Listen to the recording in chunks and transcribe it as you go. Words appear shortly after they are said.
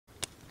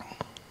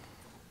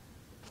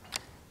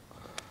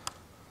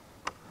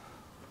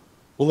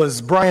Well,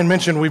 as Brian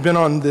mentioned, we've been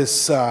on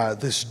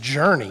this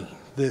journey,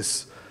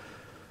 this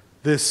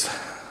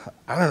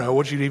I don't know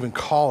what you'd even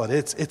call it.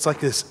 It's like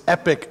this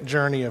epic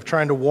journey of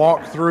trying to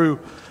walk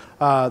through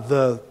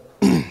the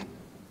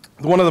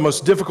one of the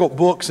most difficult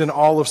books in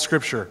all of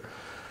Scripture.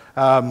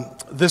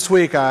 This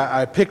week,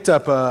 I picked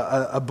up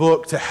a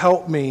book to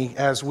help me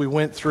as we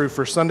went through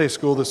for Sunday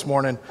school this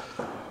morning,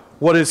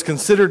 what is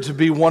considered to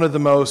be one of the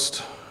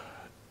most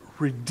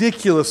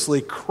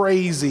ridiculously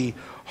crazy,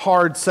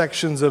 hard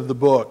sections of the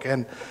book.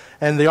 And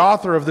the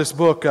author of this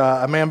book,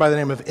 a man by the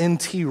name of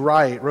N.T.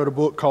 Wright, wrote a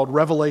book called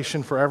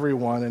Revelation for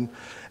Everyone.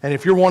 And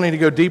if you're wanting to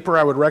go deeper,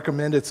 I would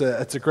recommend it's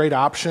a great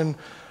option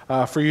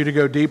for you to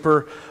go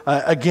deeper.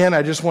 Again,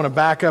 I just want to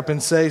back up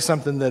and say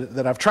something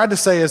that I've tried to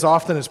say as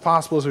often as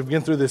possible as we've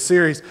been through this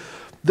series.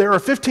 There are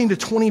 15 to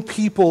 20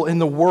 people in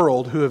the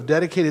world who have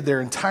dedicated their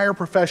entire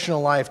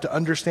professional life to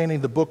understanding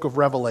the book of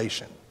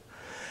Revelation.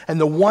 And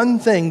the one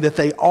thing that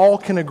they all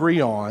can agree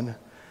on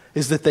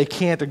is that they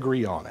can't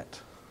agree on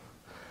it.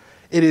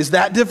 It is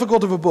that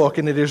difficult of a book,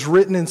 and it is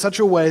written in such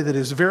a way that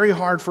is very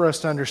hard for us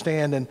to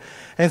understand.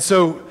 And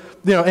so,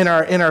 you know, in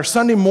our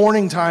Sunday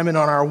morning time and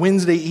on our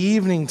Wednesday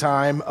evening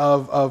time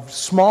of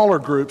smaller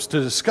groups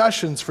to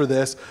discussions for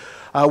this,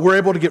 we're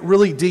able to get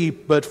really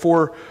deep. But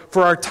for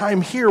our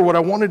time here, what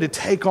I wanted to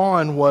take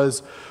on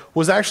was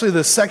actually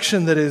the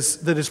section that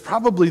is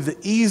probably the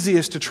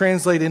easiest to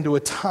translate into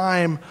a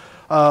time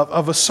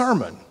of a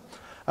sermon,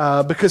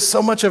 because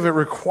so much of it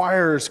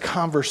requires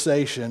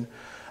conversation.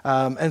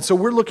 And so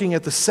we're looking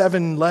at the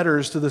 7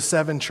 letters to the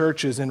 7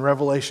 churches in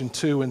Revelation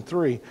 2 and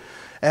 3.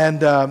 And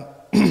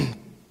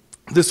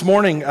this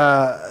morning,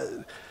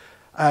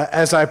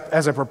 as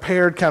I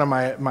prepared kind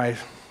of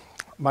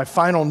my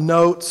final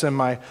notes and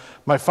my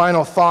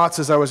final thoughts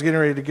as I was getting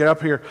ready to get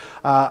up here,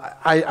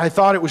 I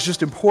thought it was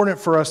just important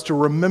for us to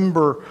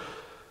remember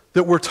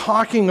that we're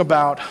talking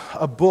about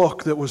a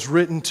book that was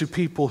written to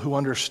people who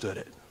understood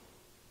it.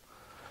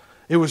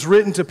 It was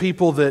written to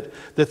people that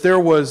there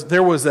was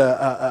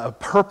a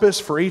purpose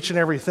for each and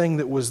everything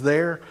that was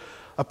there,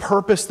 a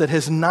purpose that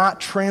has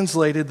not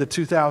translated the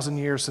 2,000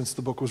 years since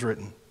the book was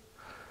written.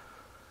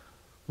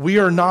 We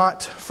are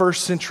not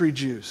first century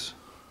Jews.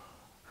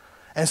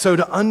 And so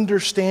to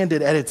understand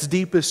it at its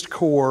deepest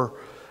core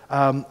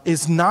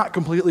is not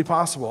completely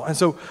possible. And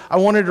so I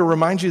wanted to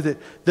remind you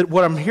that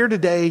what I'm here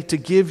today to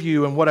give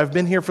you, and what I've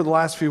been here for the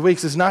last few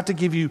weeks, is not to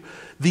give you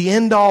the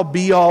end-all,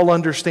 be-all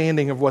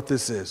understanding of what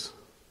this is,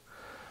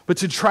 but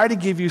to try to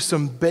give you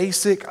some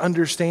basic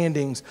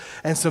understandings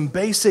and some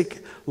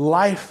basic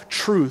life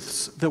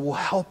truths that will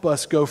help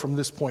us go from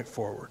this point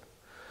forward.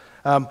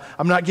 I'm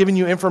not giving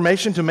you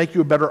information to make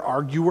you a better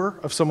arguer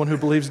of someone who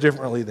believes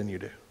differently than you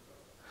do,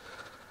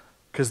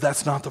 because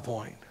that's not the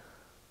point.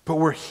 But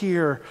we're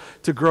here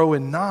to grow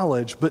in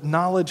knowledge, but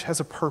knowledge has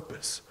a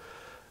purpose.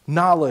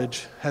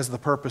 Knowledge has the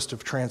purpose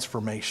of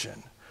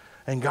transformation,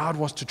 and God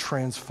wants to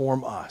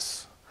transform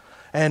us.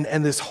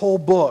 And this whole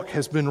book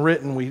has been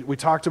written. We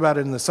talked about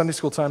it in the Sunday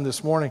school time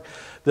this morning.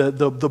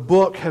 The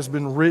book has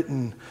been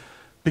written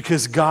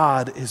because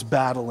God is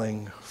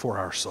battling for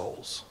our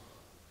souls.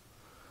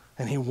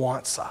 And He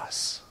wants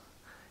us.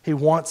 He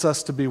wants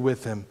us to be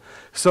with Him.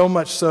 So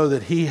much so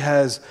that He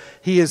has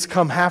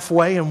come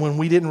halfway, and when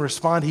we didn't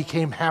respond, He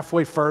came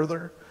halfway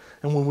further.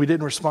 And when we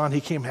didn't respond,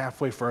 He came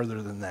halfway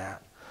further than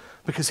that.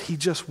 Because He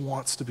just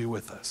wants to be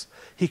with us.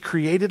 He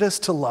created us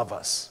to love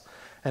us.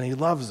 And He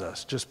loves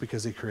us just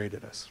because He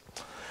created us.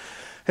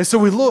 And so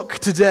we look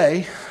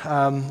today,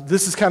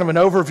 this is kind of an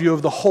overview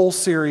of the whole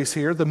series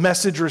here, the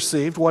message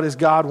received, what is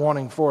God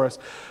wanting for us.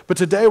 But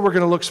today we're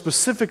going to look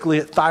specifically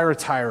at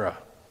Thyatira.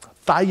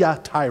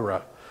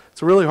 Thyatira.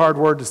 It's a really hard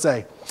word to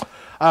say.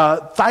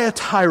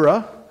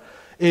 Thyatira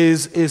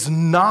is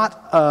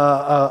not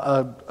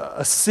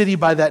a city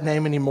by that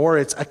name anymore.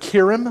 It's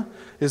Akirim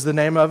is the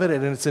name of it,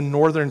 and it's in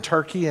northern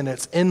Turkey, and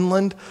it's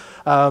inland.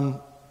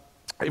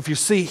 If you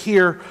see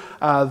here,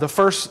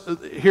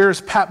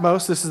 here's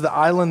Patmos. This is the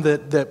island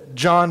that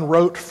John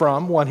wrote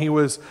from when he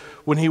was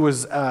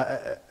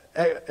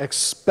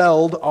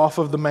expelled off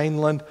of the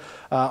mainland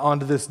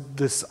onto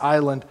this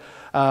island.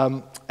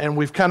 And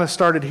we've kind of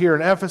started here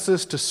in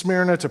Ephesus to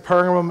Smyrna to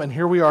Pergamum, and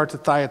here we are to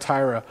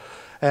Thyatira.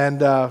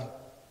 And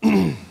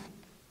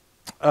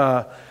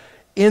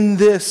in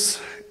this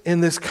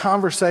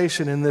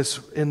conversation, in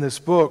this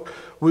book,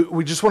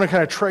 we just want to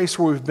kind of trace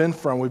where we've been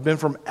from. We've been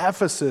from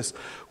Ephesus,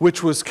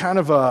 which was kind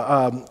of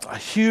a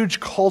huge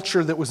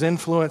culture that was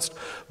influenced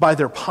by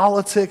their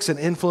politics and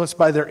influenced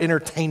by their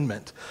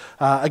entertainment.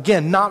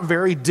 Again, not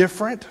very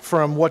different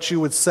from what you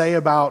would say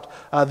about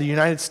the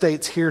United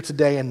States here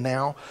today and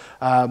now.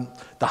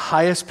 The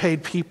highest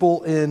paid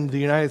people in the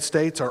United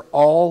States are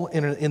all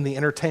in the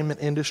entertainment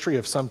industry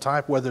of some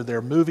type, whether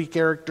they're movie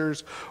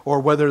characters or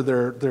whether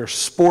they're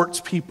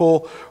sports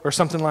people or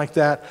something like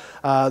that.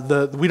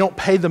 We don't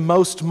pay the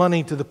most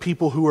money to the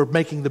people who are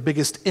making the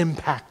biggest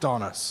impact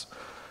on us.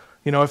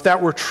 You know, if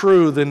that were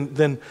true,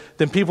 then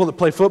people that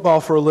play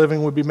football for a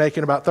living would be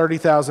making about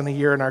 $30,000 a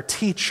year, and our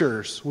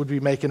teachers would be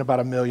making about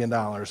 $1 million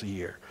a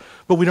year.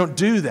 But we don't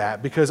do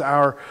that because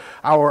our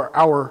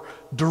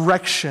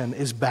direction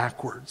is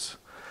backwards.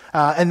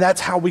 And that's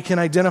how we can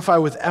identify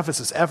with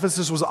Ephesus.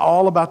 Ephesus was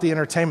all about the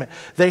entertainment.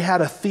 They had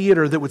a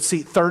theater that would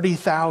seat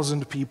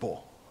 30,000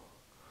 people.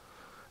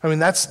 I mean,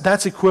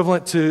 that's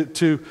equivalent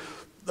to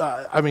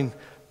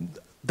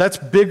that's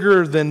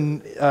bigger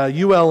than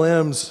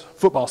ULM's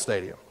football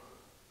stadium.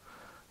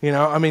 You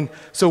know, I mean,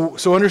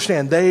 so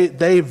understand,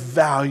 they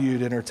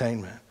valued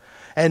entertainment.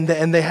 And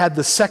they had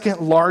the second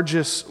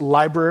largest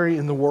library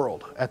in the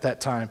world at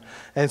that time.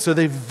 And so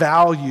they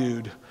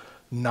valued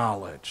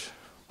knowledge.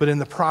 But in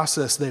the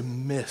process, they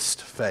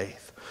missed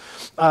faith.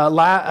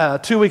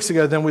 2 weeks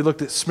ago, then we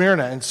looked at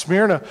Smyrna. And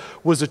Smyrna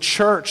was a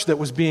church that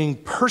was being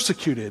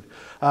persecuted.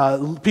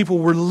 People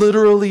were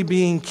literally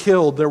being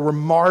killed. There were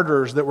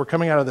martyrs that were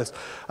coming out of this.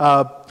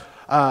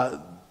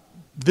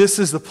 This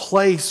is the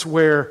place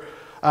where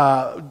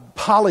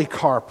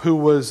Polycarp, who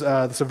was,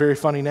 that's a very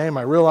funny name,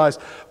 I realize,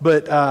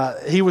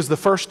 but he was the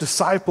first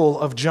disciple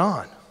of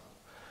John.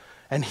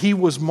 And he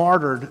was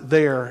martyred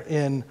there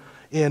in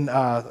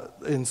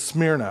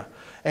Smyrna.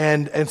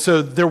 And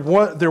so there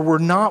were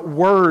not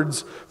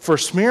words for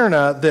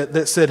Smyrna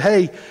that said,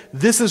 hey,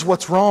 this is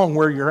what's wrong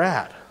where you're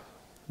at.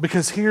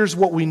 Because here's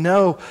what we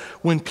know.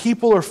 When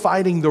people are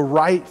fighting the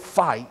right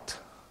fight,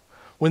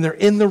 when they're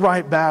in the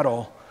right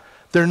battle,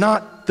 they're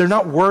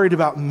not worried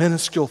about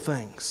minuscule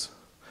things.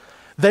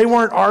 They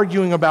weren't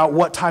arguing about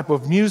what type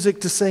of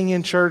music to sing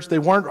in church. They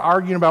weren't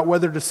arguing about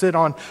whether to sit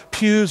on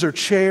pews or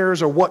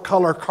chairs or what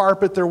color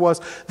carpet there was.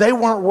 They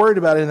weren't worried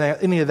about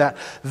any of that.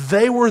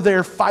 They were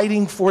there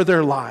fighting for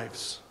their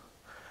lives.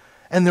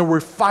 And they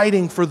were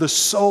fighting for the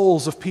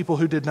souls of people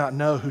who did not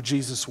know who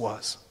Jesus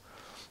was.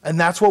 And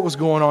that's what was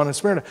going on in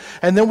Smyrna.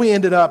 And then we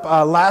ended up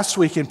last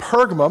week in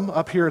Pergamum,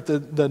 up here at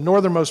the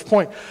northernmost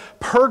point.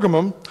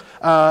 Pergamum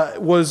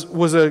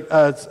was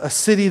a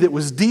city that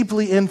was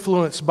deeply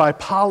influenced by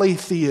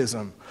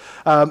polytheism.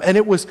 And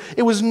it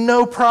was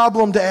no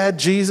problem to add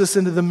Jesus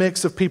into the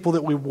mix of people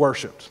that we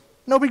worshiped.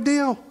 No big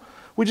deal.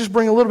 We just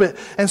bring a little bit.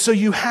 And so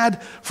you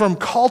had from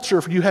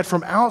culture, you had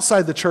from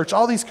outside the church,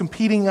 all these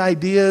competing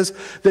ideas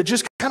that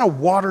just kind of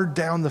watered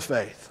down the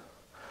faith.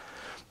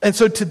 And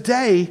so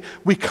today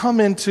we come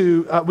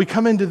into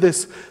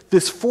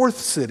this fourth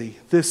city,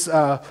 this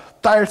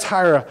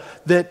Thyatira,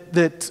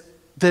 that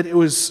it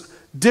was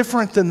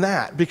different than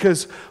that,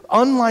 because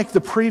unlike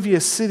the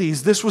previous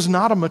cities, this was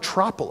not a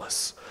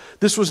metropolis.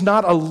 This was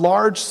not a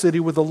large city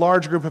with a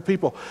large group of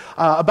people.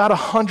 About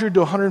 100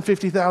 to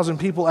 150,000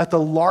 people at the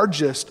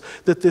largest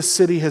that this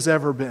city has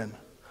ever been.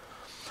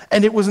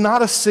 And it was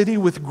not a city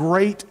with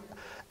great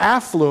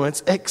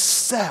affluence,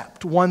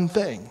 except one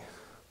thing.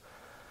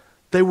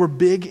 They were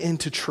big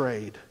into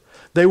trade.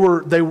 They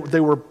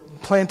were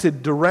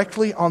planted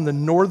directly on the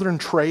northern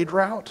trade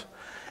route,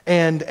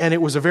 and it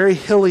was a very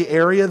hilly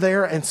area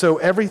there, and so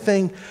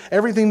everything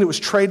that was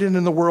traded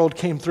in the world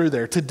came through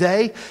there.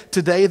 Today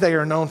they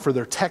are known for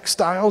their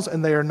textiles,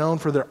 and they are known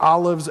for their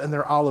olives and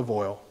their olive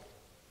oil.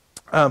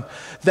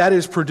 That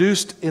is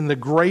produced in the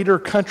greater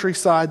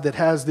countryside that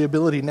has the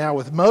ability now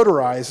with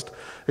motorized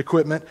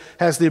equipment,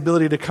 has the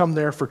ability to come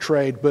there for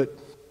trade, but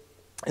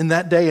in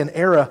that day and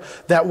era,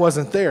 that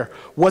wasn't there.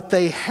 What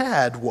they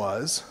had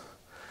was,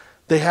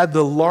 they had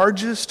the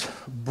largest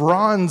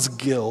bronze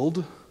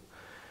guild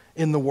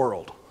in the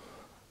world.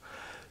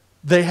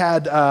 They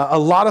had a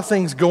lot of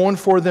things going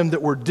for them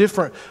that were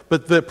different,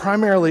 but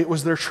primarily it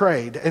was their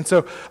trade. And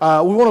so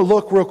we want to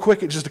look real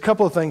quick at just a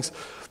couple of things.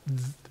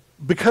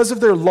 Because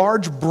of their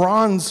large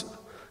bronze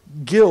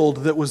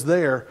guild that was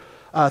there,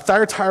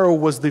 Thyatira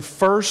was the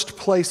first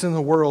place in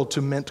the world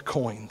to mint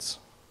coins.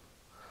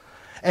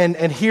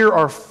 And here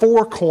are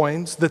 4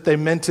 coins that they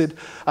minted.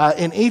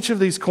 In each of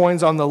these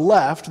coins on the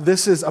left,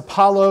 this is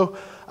Apollo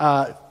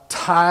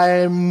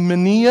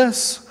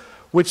Thymineus,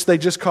 which they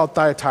just called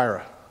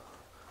Thyatira.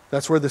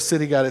 That's where the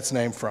city got its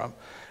name from.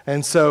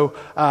 And so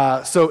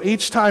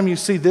each time you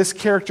see this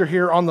character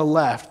here on the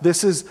left,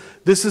 this is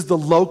the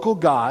local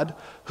god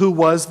who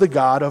was the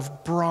god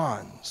of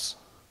bronze.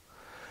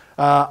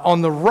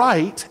 On the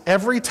right,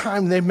 every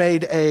time they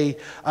made a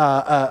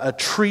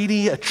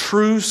treaty, a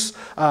truce,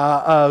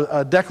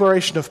 a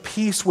declaration of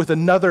peace with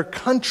another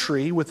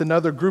country, with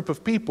another group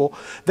of people,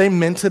 they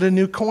minted a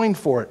new coin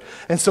for it.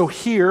 And so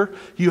here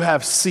you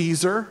have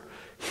Caesar.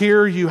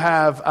 Here you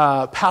have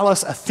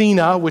Pallas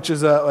Athena, which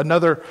is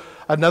another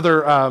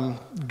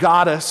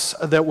goddess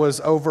that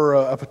was over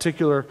a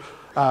particular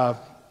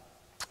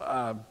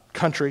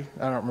country.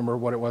 I don't remember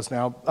what it was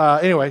now.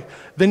 Anyway,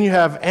 then you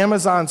have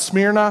Amazon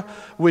Smyrna,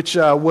 which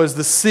was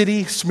the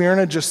city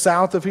Smyrna just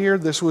south of here.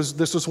 This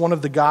was one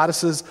of the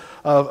goddesses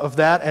of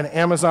that, and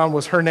Amazon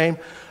was her name.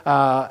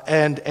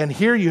 And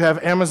here you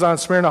have Amazon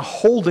Smyrna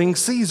holding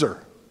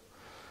Caesar.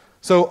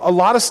 So a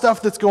lot of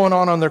stuff that's going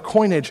on their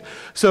coinage.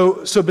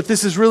 But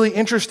this is really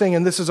interesting,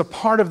 and this is a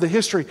part of the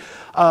history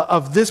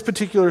of this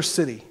particular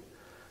city.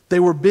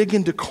 They were big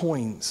into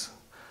coins.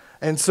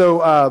 And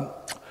so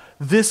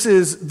This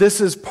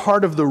is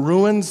part of the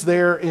ruins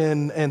there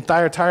in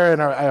Thyatira,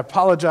 and I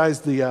apologize,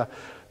 the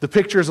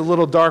picture is a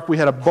little dark. We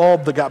had a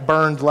bulb that got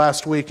burned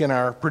last week in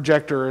our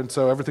projector, and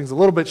so everything's a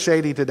little bit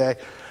shady today.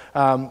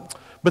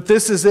 But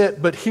this is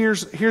it. But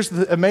here's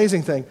the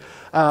amazing thing.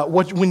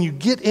 When you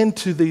get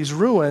into these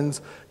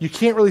ruins, you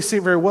can't really see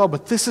it very well,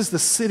 but this is the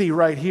city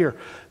right here.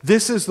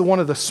 This is one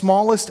of the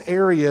smallest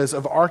areas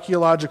of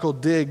archaeological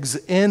digs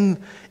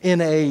in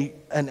an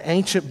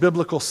ancient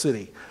biblical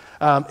city.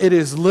 It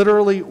is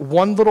literally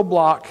one little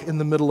block in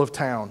the middle of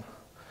town,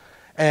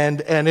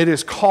 and it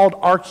is called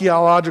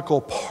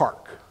Archaeological Park.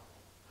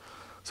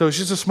 So it's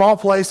just a small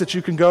place that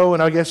you can go,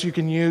 and I guess you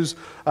can use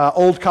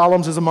old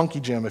columns as a monkey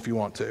gym if you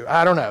want to.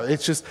 I don't know.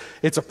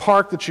 It's a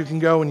park that you can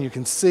go and you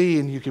can see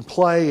and you can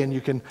play and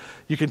you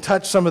can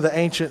touch some of the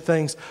ancient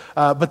things.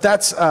 But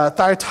that's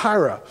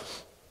Thyatira.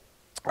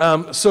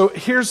 So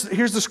here's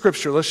the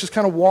scripture. Let's just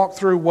kind of walk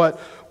through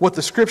what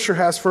the scripture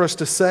has for us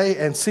to say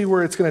and see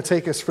where it's going to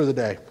take us for the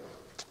day.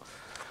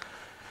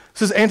 It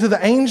says, "And to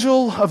the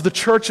angel of the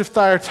church of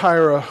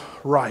Thyatira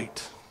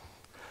write,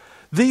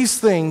 these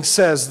things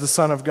says the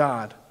Son of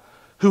God,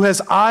 who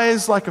has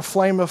eyes like a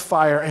flame of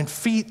fire and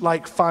feet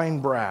like fine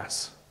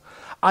brass.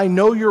 I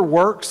know your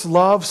works,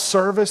 love,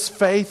 service,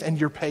 faith, and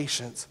your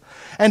patience.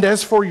 And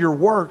as for your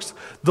works,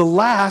 the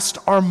last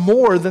are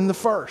more than the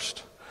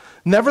first.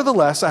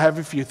 Nevertheless, I have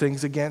a few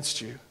things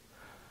against you.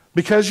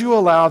 Because you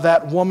allow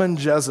that woman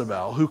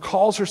Jezebel, who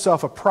calls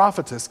herself a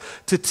prophetess,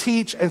 to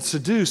teach and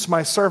seduce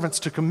my servants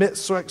to commit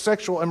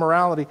sexual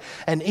immorality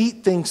and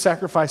eat things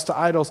sacrificed to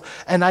idols.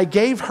 And I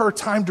gave her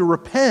time to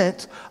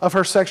repent of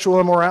her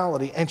sexual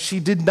immorality, and she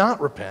did not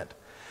repent.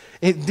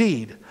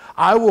 Indeed,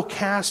 I will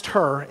cast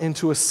her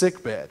into a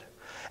sickbed,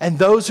 and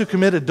those who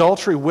commit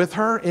adultery with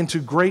her into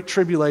great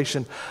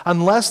tribulation,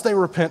 unless they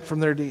repent from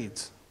their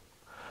deeds.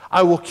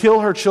 I will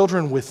kill her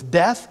children with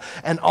death,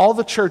 and all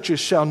the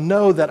churches shall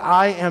know that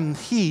I am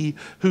he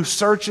who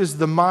searches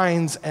the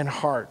minds and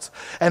hearts.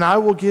 And I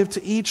will give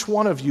to each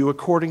one of you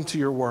according to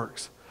your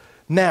works.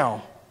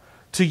 Now,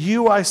 to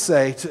you I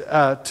say,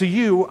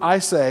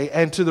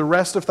 and to the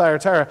rest of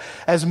Thyatira,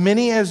 as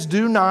many as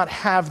do not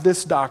have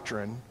this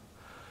doctrine,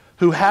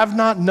 who have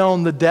not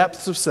known the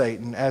depths of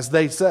Satan, as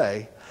they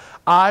say,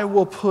 I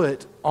will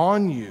put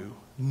on you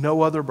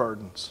no other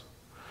burdens.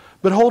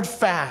 But hold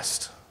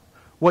fast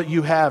what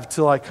you have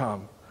till I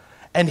come.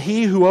 And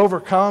he who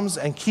overcomes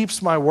and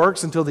keeps my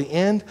works until the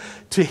end,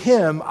 to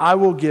him I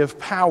will give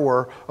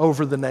power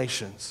over the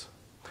nations.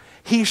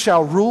 He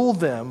shall rule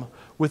them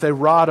with a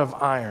rod of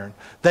iron.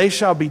 They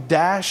shall be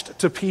dashed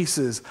to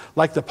pieces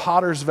like the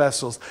potter's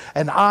vessels.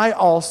 And I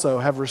also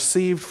have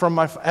received from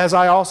my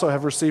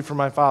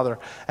Father,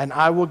 and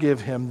I will give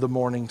him the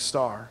morning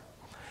star.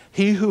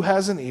 He who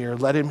has an ear,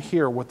 let him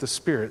hear what the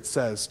Spirit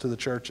says to the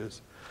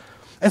churches."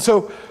 And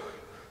so,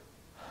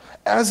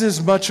 as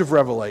is much of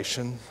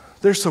Revelation,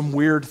 there's some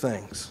weird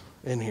things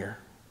in here.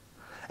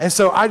 And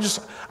so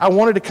I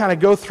wanted to kind of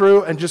go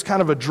through and just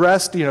kind of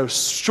address,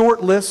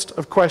 short list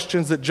of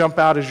questions that jump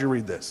out as you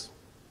read this.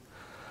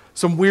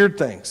 Some weird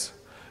things.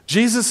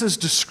 Jesus'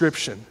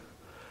 description.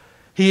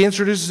 He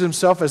introduces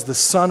himself as the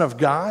Son of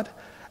God,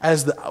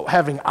 as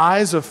having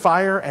eyes of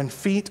fire and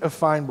feet of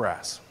fine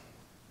brass.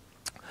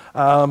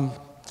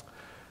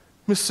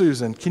 Miss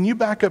Susan, can you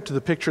back up to the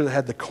picture that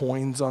had the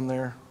coins on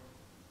there?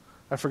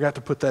 I forgot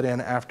to put that in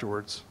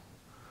afterwards.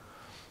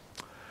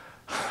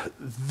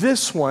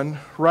 This one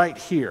right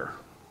here.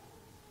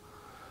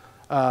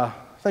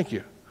 Thank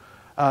you.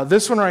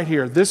 This one right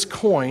here, this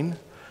coin,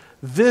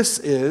 this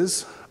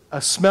is a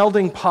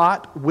smelting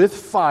pot with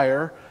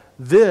fire.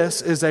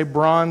 This is a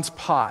bronze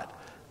pot.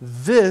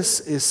 This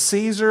is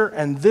Caesar,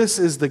 and this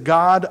is the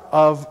god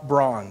of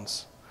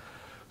bronze.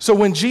 So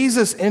when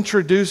Jesus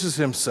introduces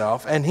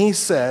himself and he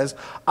says,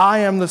 I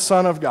am the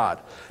Son of God,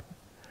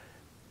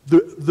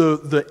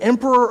 the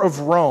emperor of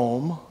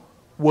Rome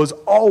was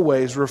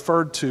always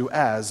referred to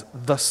as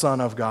the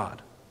Son of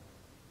God.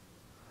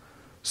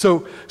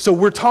 So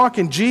we're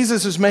talking,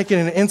 Jesus is making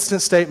an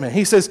instant statement.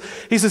 He says,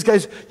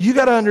 guys, you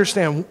got to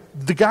understand,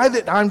 the guy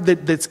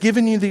that's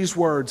giving you these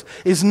words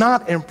is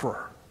not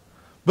emperor,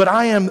 but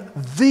I am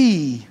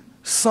the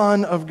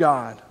Son of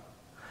God.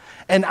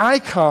 And I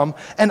come,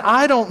 and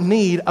I don't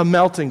need a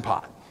melting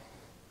pot.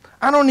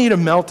 I don't need a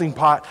melting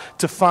pot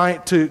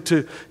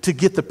to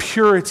get the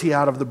purity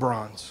out of the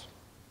bronze.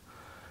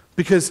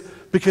 Because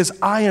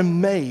I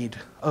am made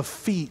of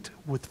feet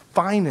with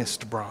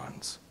finest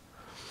bronze.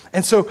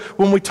 And so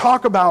when we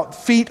talk about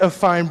feet of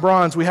fine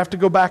bronze, we have to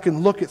go back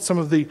and look at some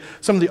of the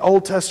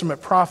Old Testament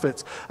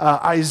prophets.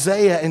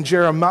 Isaiah and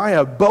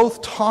Jeremiah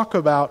both talk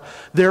about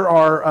there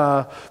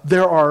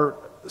are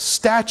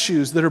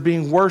statues that are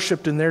being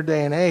worshipped in their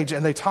day and age,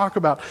 and they talk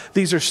about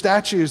these are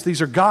statues,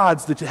 these are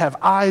gods that have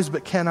eyes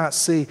but cannot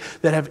see,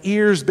 that have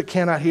ears but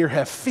cannot hear,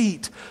 have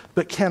feet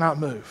but cannot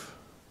move.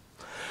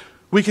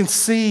 We can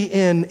see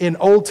in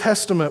Old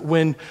Testament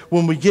when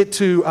we get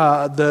to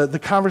the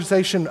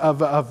conversation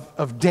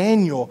of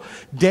Daniel.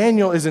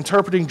 Daniel is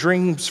interpreting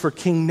dreams for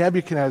King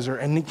Nebuchadnezzar,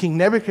 and King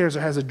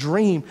Nebuchadnezzar has a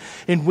dream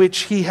in which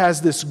he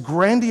has this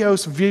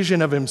grandiose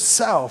vision of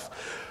himself,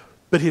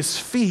 but his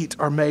feet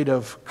are made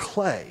of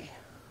clay.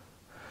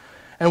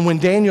 And when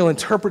Daniel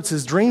interprets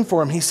his dream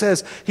for him, he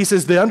says,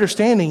 the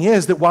understanding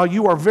is that while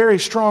you are very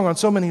strong on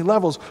so many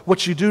levels,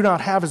 what you do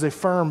not have is a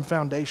firm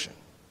foundation.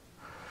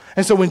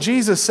 And so when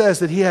Jesus says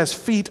that he has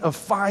feet of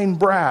fine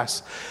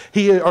brass,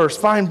 or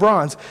fine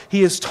bronze,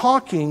 he is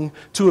talking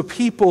to a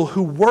people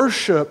who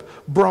worship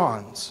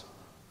bronze.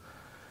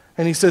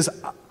 And he says,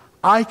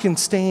 I can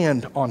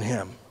stand on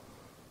him.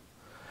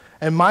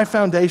 And my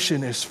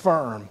foundation is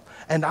firm.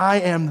 And I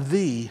am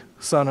the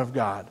Son of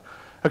God.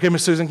 Okay,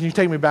 Miss Susan, can you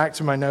take me back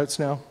to my notes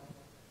now?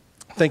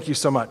 Thank you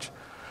so much.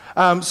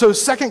 So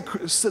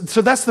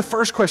that's the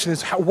first question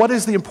is, what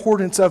is the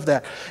importance of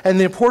that? And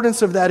the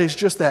importance of that is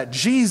just that.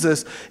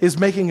 Jesus is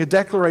making a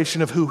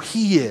declaration of who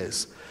he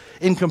is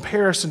in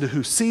comparison to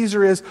who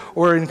Caesar is,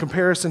 or in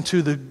comparison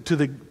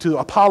to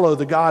Apollo,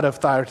 the god of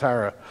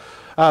Thyatira.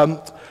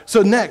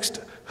 So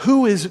next,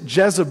 who is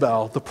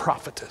Jezebel, the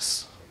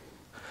prophetess?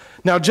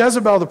 Now,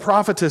 Jezebel the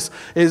prophetess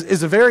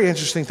is a very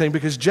interesting thing,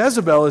 because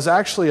Jezebel is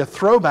actually a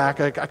throwback,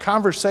 a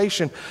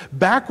conversation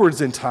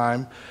backwards in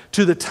time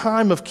to the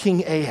time of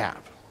King Ahab.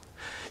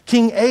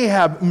 King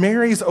Ahab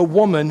marries a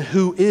woman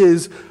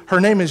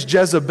her name is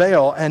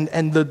Jezebel,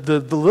 and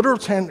the literal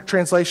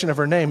translation of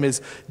her name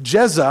is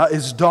Jezza,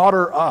 is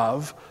daughter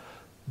of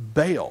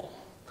Baal.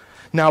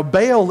 Now,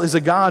 Baal is a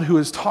god who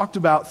is talked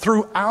about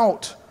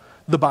throughout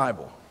the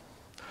Bible.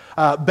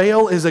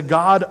 Baal is a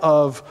god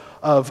of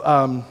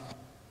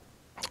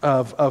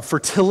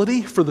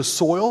fertility for the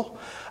soil,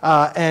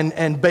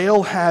 and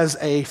Baal has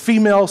a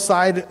female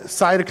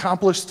side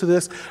accomplished to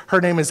this.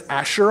 Her name is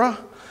Asherah.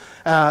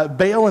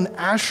 Baal and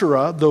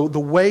Asherah, the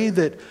way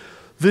that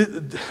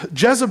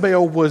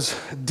Jezebel was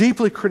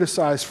deeply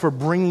criticized for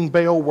bringing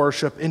Baal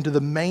worship into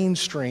the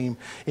mainstream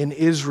in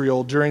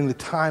Israel during the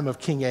time of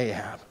King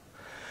Ahab.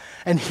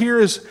 And here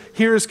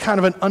is kind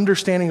of an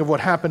understanding of what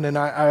happened, and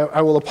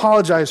I will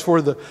apologize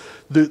for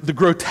the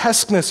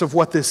grotesqueness of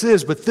what this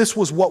is, but this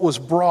was what was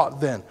brought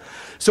then.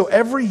 So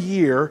every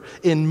year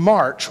in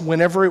March,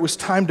 whenever it was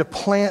time to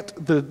plant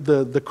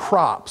the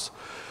crops,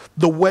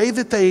 the way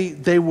that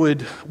they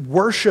would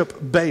worship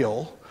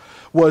Baal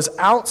was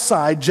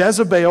outside.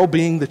 Jezebel,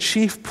 being the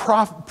chief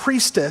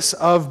priestess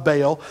of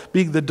Baal,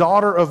 being the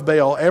daughter of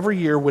Baal, every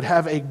year would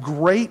have a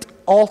great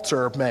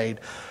altar made,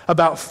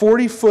 about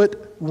 40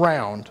 foot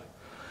round.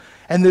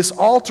 And this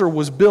altar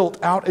was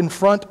built out in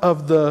front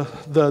of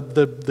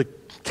the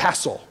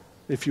castle,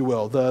 if you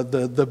will,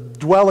 the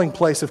dwelling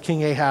place of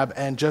King Ahab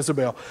and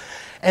Jezebel.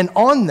 And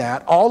on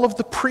that, all of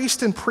the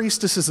priests and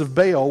priestesses of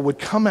Baal would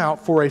come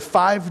out for a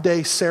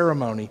 5-day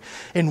ceremony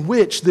in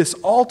which this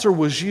altar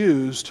was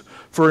used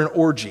for an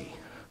orgy.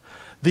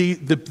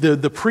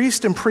 The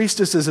priests and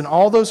priestesses and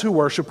all those who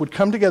worship would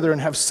come together and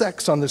have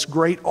sex on this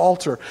great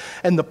altar.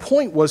 And the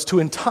point was to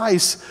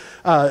entice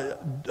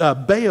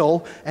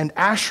Baal and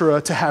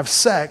Asherah to have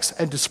sex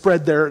and to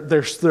spread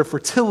their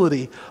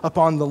fertility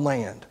upon the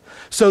land,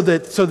 so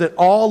that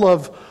all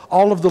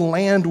of the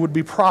land would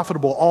be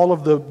profitable, all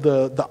of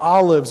the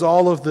olives,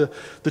 all of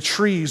the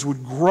trees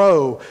would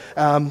grow.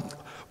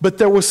 But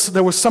there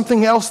was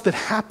something else that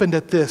happened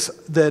at this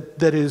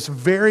that is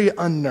very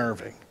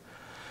unnerving.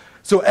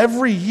 So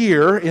every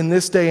year in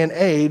this day and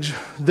age,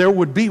 there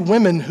would be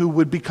women who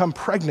would become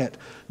pregnant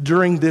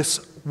during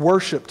this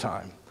worship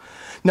time.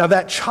 Now,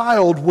 that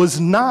child was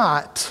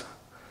not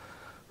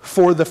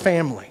for the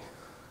family.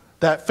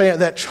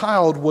 That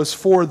child was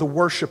for the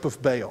worship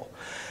of Baal.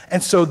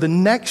 And so the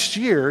next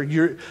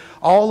year,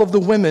 all of the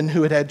women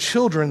who had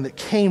children that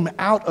came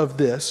out of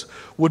this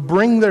would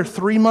bring their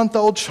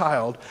 3-month-old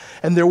child,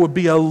 and there would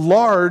be a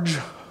large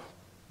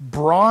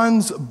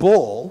bronze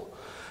bull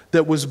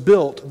that was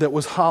built, that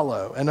was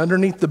hollow. And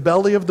underneath the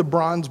belly of the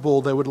bronze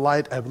bull, they would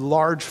light a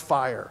large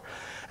fire.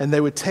 And they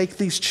would take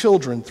these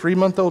children,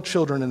 3-month-old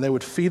children, and they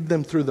would feed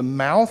them through the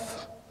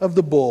mouth of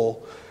the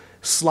bull,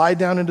 slide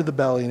down into the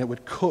belly, and it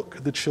would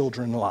cook the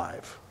children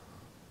live.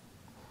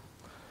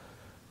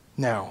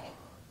 Now,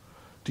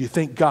 do you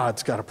think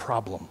God's got a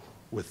problem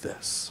with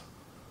this?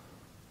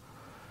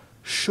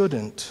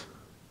 Shouldn't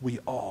we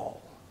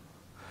all?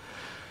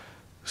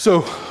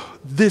 So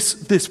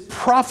this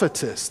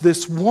prophetess,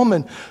 this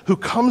woman who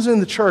comes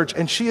in the church,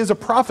 and she is a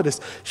prophetess,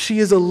 she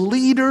is a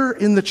leader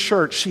in the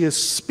church, she is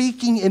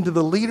speaking into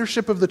the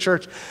leadership of the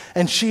church,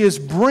 and she is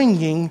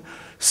bringing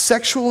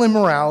sexual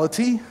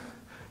immorality.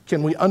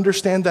 Can we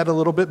understand that a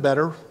little bit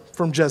better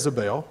from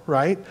Jezebel,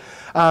 right?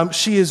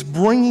 She is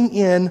bringing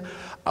in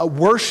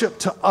worship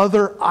to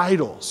other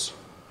idols.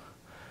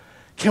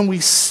 Can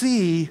we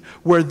see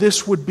where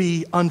this would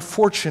be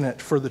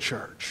unfortunate for the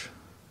church?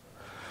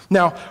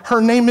 Now,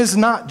 her name is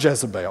not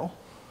Jezebel.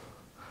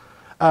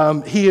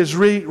 He is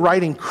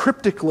writing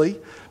cryptically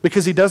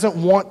because he doesn't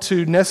want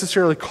to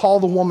necessarily call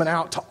the woman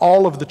out to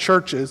all of the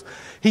churches.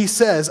 He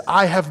says,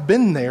 I have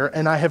been there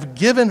and I have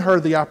given her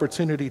the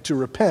opportunity to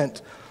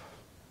repent,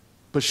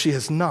 but she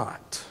has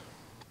not.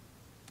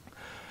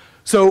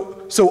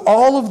 So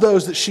all of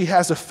those that she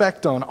has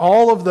effect on,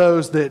 all of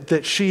those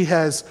that she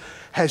has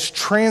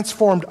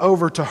transformed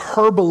over to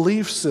her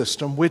belief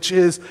system, which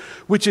is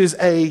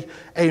a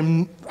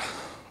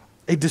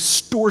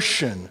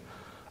distortion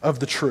of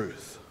the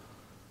truth.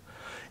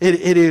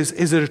 It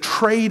is a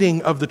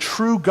trading of the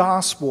true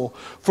gospel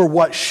for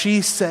what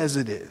she says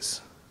it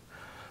is.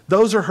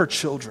 Those are her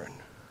children.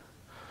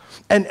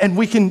 And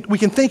we can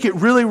think it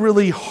really,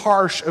 really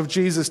harsh of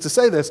Jesus to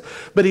say this,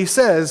 but he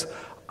says,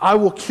 I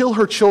will kill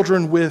her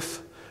children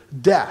with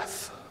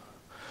death.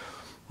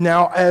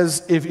 Now,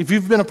 if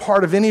you've been a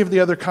part of any of the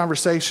other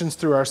conversations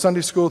through our Sunday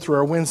school, through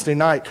our Wednesday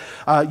night,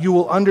 you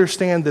will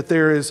understand that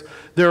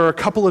there are a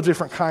couple of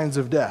different kinds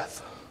of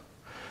death.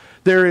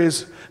 There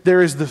is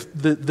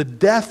the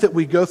death that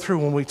we go through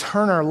when we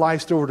turn our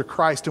lives over to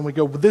Christ and we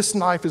go, this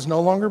life is no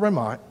longer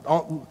mine.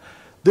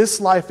 This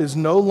life is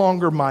no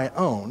longer my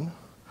own.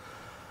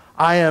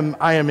 I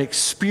am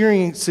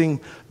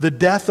experiencing the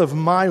death of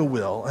my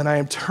will, and I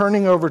am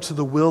turning over to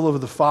the will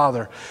of the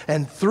Father.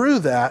 And through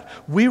that,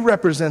 we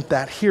represent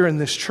that here in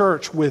this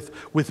church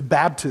with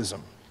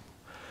baptism.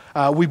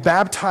 We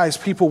baptize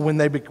people when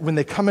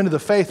they come into the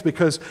faith,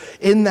 because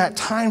in that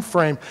time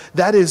frame,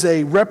 that is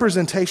a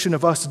representation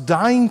of us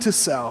dying to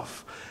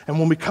self. And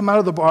when we come out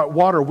of the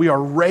water, we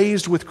are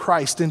raised with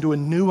Christ into a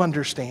new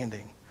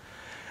understanding.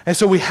 And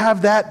so we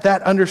have that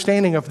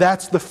understanding of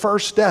that's the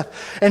first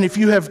death. And if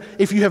you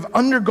have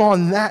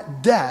undergone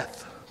that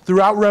death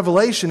throughout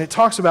Revelation, it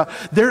talks about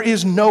there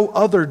is no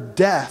other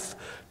death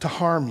to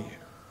harm you.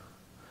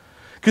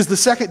 Because the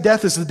second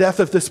death is the death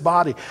of this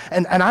body.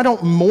 And I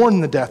don't mourn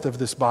the death of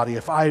this body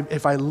if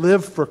I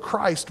live for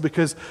Christ,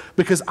 because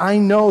I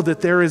know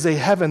that there is a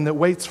heaven that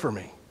waits for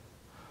me.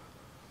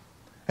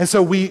 And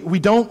so we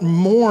don't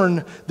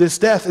mourn this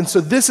death. And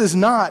so this is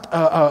not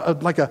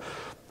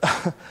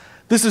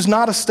this is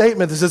not a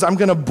statement that says, I'm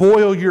going to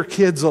boil your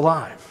kids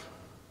alive.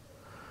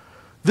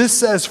 This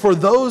says, for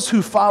those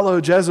who follow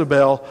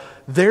Jezebel,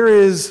 there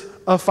is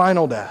a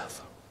final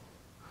death.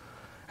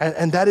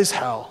 And that is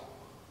hell.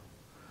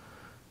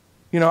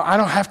 You know, I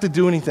don't have to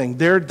do anything.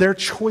 Their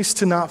choice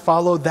to not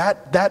follow,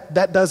 that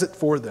does it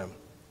for them.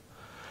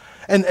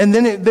 And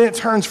then it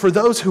turns for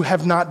those who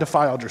have not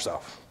defiled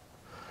yourself.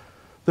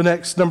 The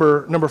next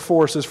number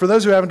 4 says, for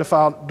those who haven't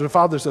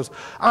defiled themselves,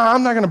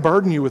 I'm not going to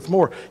burden you with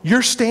more.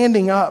 You're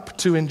standing up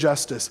to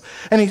injustice.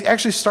 And he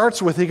actually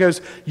starts with, he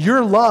goes,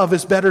 your love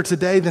is better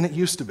today than it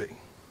used to be.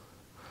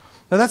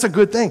 Now that's a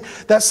good thing.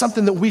 That's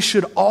something that we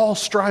should all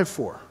strive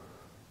for.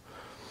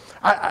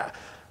 I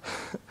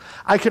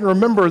can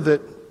remember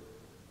that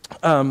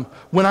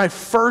when I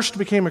first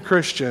became a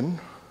Christian,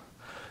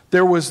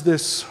 there was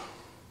this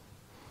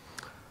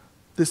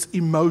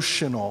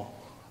emotional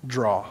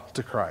draw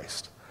to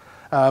Christ.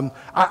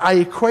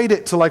 I equate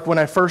it to like when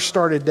I first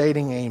started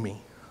dating Amy.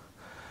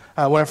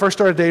 When I first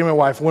started dating my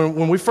wife,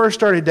 when we first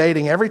started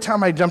dating, every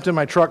time I jumped in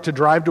my truck to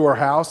drive to her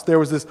house, there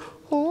was this,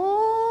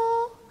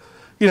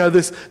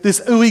 this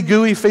ooey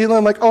gooey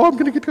feeling like, I'm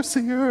going to get to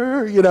see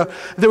her.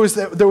 There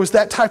was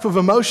that type of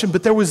emotion,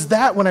 but there was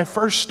that when I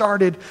first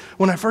started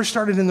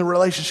in the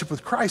relationship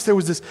with Christ. There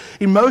was this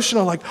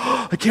emotional like,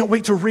 I can't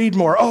wait to read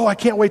more. I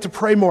can't wait to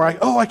pray more.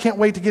 I can't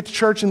wait to get to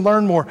church and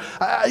learn more.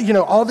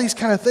 All these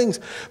kind of things.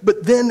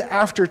 But then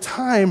after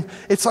time,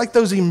 it's like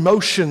those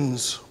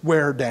emotions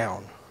wear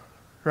down,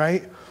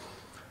 right?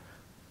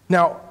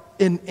 Now,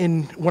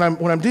 when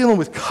I'm dealing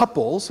with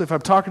couples, if I'm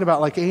talking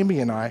about like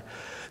Amy and I,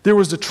 there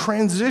was a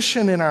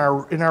transition in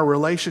our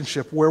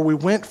relationship where we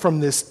went from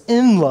this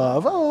in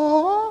love,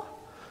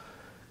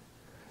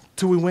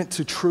 to we went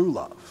to true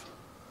love.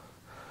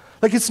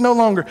 Like it's no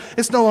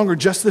longer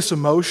just this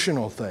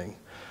emotional thing,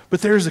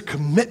 but there's a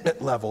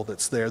commitment level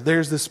that's there.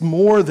 There's this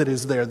more that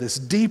is there, this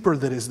deeper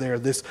that is there,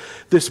 this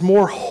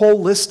more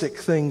holistic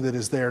thing that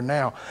is there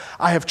now.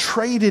 I have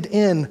traded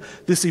in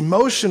this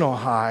emotional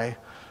high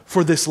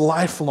for this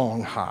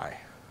lifelong high.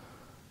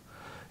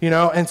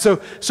 And so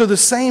the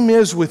same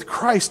is with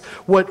Christ.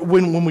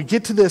 When we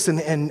get to this,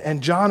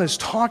 and John is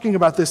talking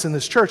about this in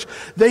this church,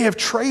 they have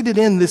traded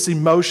in this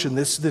emotion,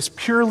 this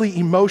purely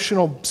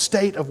emotional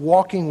state of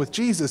walking with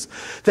Jesus.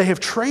 They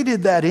have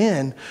traded that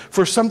in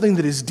for something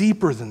that is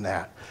deeper than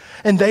that.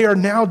 And they are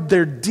now,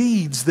 their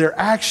deeds, their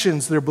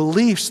actions, their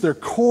beliefs, their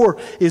core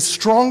is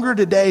stronger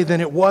today than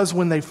it was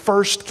when they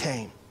first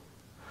came.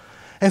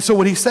 And so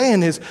what he's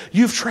saying is,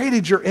 you've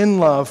traded your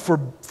in-love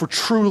for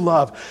true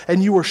love,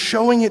 and you are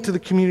showing it to the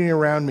community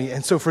around me.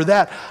 And so for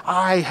that,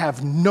 I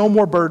have no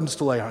more burdens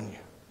to lay on you.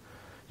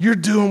 You're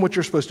doing what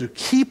you're supposed to do.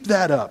 Keep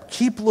that up.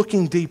 Keep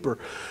looking deeper.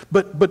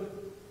 But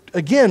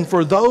again,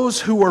 for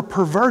those who are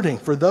perverting,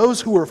 for those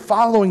who are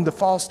following the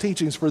false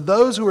teachings, for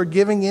those who are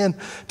giving in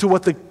to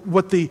what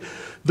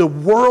the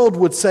world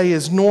would say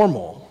is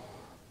normal,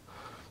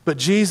 but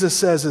Jesus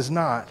says is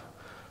not,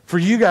 for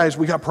you guys,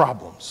 we got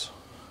problems.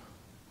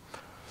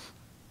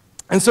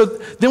 And so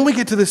then we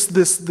get to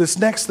this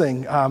next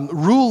thing,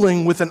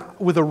 ruling with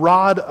a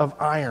rod of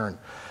iron.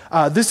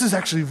 This is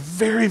actually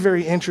very,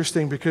 very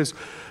interesting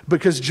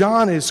because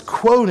John is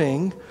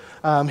quoting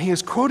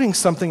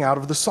something out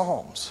of the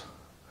Psalms.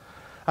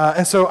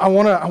 And so I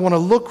want to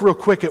look real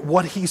quick at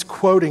what he's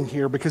quoting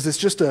here, because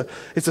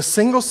it's a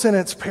single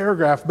sentence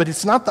paragraph, but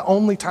it's not the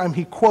only time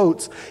he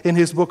quotes in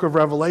his book of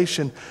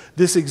Revelation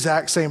this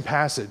exact same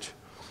passage.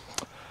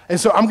 And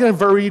so I'm going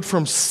to read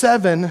from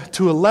 7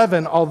 to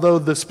 11, although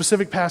the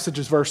specific passage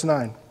is verse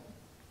 9.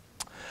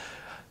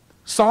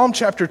 Psalm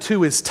chapter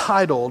 2 is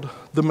titled,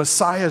 "The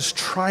Messiah's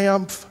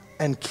Triumph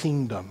and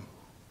Kingdom."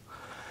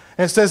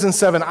 And it says in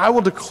 7, "I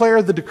will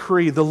declare the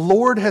decree. The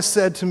Lord has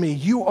said to me,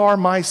 you are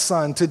my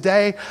son.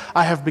 Today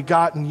I have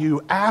begotten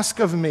you. Ask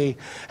of me,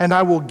 and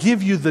I will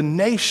give you the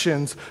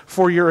nations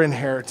for your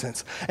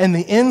inheritance, and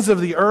the ends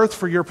of the earth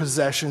for your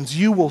possessions.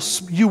 You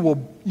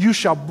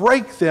shall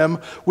break them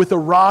with a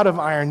rod of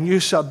iron.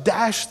 You shall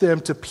dash them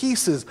to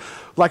pieces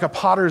like a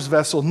potter's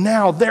vessel.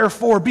 Now,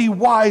 therefore, be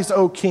wise,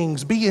 O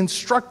kings. Be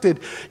instructed,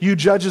 you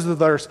judges of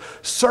the earth.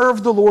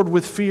 Serve the Lord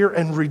with fear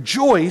and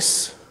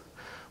rejoice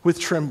with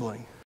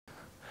trembling."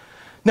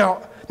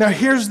 Now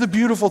here's the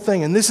beautiful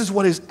thing, and this is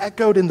what is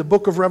echoed in the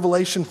book of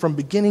Revelation from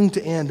beginning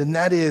to end, and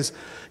that is,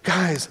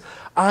 guys,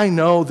 I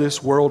know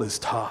this world is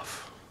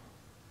tough.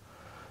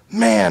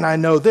 Man, I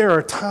know there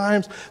are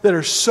times that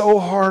are so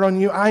hard on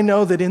you. I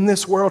know that in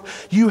this world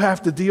you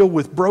have to deal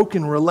with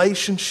broken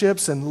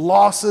relationships and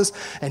losses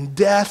and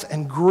death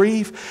and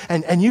grief,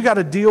 and you got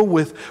to deal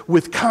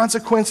with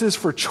consequences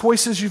for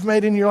choices you've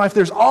made in your life.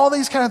 There's all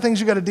these kind of things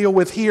you got to deal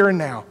with here and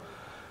now.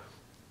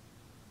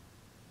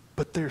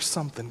 But there's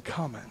something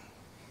coming.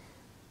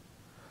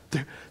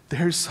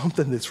 There's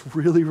something that's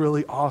really,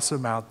 really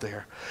awesome out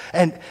there.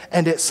 And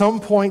at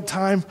some point in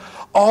time,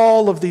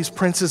 all of these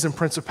princes and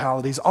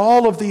principalities,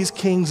 all of these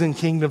kings and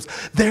kingdoms,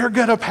 they're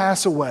going to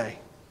pass away.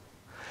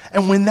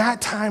 And when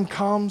that time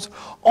comes,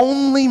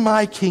 only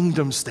my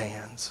kingdom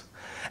stands.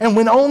 And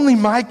when only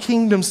my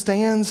kingdom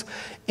stands,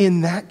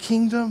 in that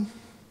kingdom,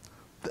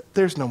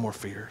 there's no more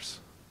fears.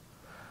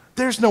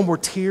 There's no more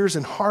tears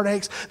and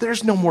heartaches.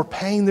 There's no more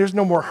pain. There's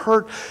no more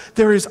hurt.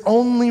 There is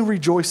only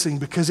rejoicing,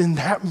 because in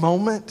that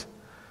moment,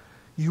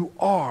 you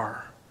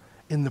are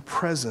in the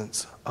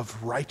presence of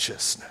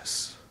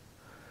righteousness.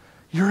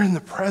 You're in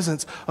the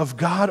presence of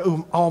God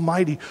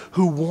Almighty,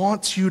 who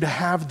wants you to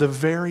have the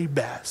very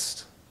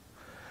best.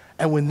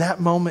 And when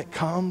that moment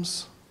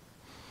comes,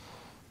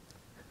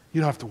 you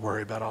don't have to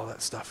worry about all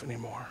that stuff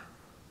anymore.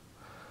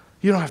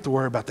 You don't have to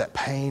worry about that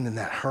pain and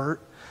that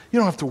hurt. You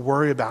don't have to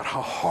worry about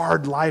how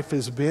hard life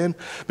has been,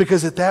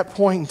 because at that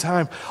point in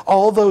time,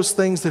 all those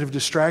things that have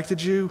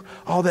distracted you,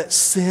 all that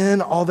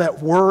sin, all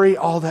that worry,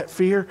 all that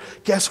fear,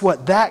 guess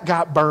what? That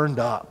got burned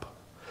up.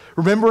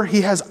 Remember,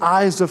 he has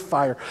eyes of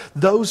fire.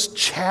 Those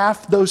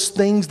chaff, those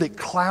things that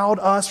cloud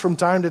us from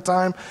time to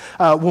time,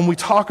 when we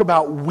talk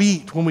about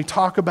wheat, when we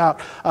talk about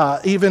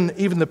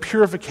even the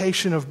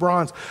purification of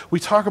bronze, we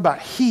talk about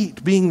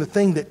heat being the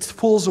thing that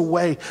pulls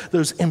away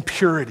those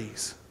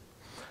impurities.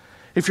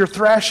 If you're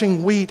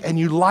thrashing wheat and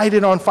you light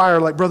it on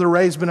fire, like Brother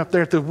Ray's been up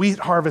there at the wheat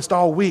harvest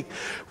all week,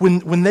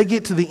 when they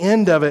get to the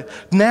end of it,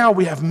 now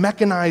we have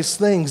mechanized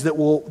things that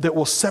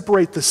will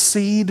separate the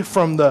seed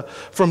from the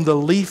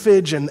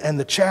leafage and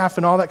the chaff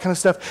and all that kind of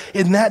stuff.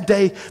 In that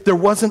day, there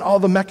wasn't all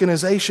the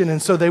mechanization,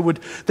 and so they would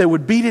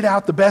beat it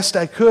out the best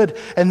they could,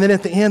 and then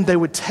at the end they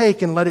would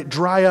take and let it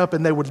dry up,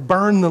 and they would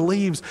burn the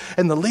leaves,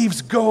 and the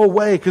leaves go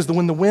away, because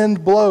when the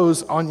wind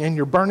blows and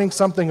you're burning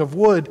something of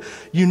wood,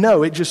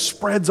 it just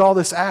spreads all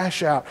this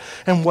ash out,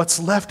 and what's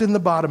left in the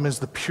bottom is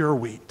the pure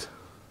wheat.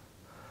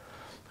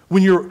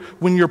 When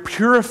you're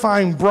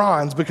purifying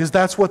bronze, because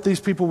that's what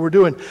these people were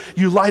doing,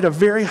 you light a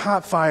very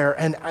hot fire,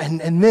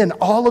 and then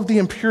all of the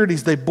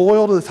impurities, they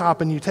boil to the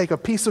top, and you take a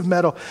piece of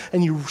metal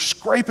and you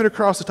scrape it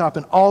across the top,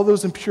 and all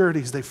those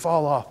impurities, they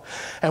fall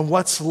off, and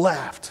what's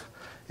left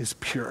is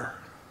pure.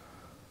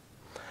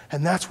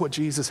 And that's what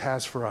Jesus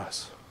has for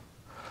us.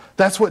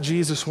 That's what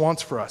Jesus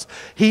wants for us.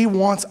 He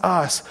wants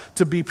us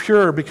to be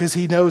pure, because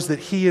he knows that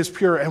he is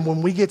pure. And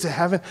when we get to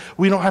heaven,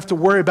 we don't have to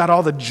worry about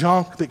all the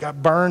junk that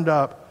got burned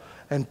up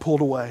and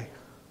pulled away.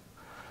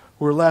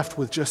 We're left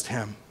with just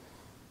him.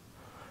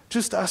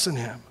 Just us and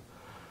him.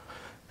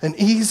 An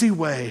easy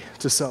way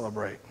to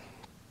celebrate.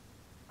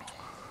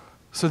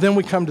 So then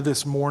we come to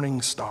this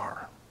morning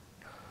star.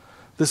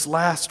 This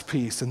last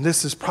piece, and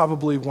this is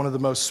probably one of the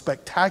most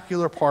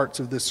spectacular parts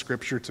of this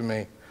scripture to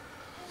me.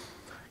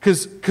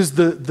 Because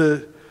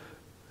the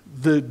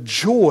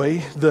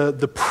joy,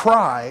 the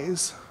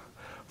prize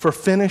for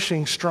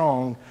finishing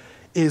strong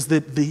is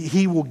that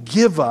he will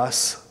give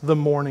us the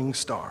morning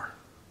star.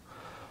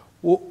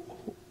 Well,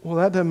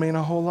 that doesn't mean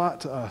a whole lot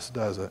to us,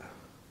 does it?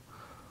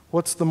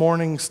 What's the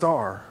morning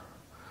star?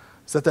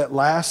 Is that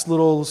last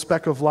little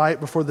speck of light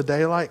before the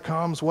daylight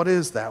comes? What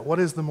is that? What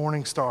is the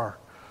morning star?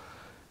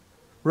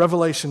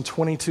 Revelation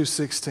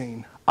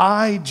 22:16.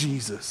 I,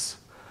 Jesus,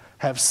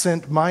 have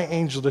sent my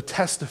angel to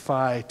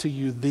testify to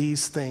you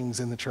these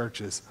things in the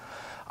churches.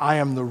 I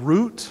am the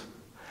root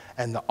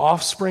and the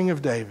offspring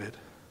of David,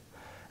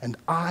 and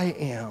I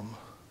am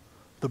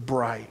the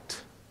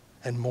bright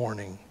and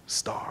morning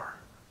star.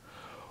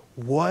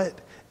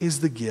 What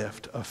is the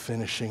gift of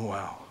finishing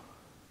well?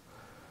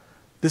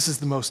 This is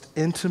the most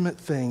intimate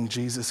thing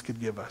Jesus could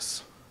give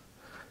us.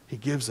 He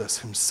gives us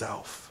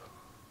himself.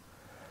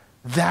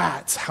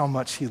 That's how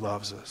much he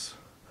loves us.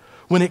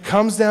 When it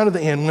comes down to the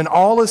end, when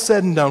all is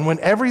said and done, when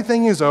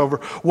everything is over,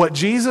 what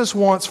Jesus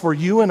wants for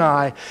you and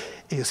I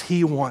is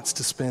he wants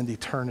to spend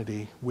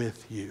eternity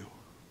with you.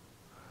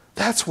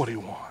 That's what he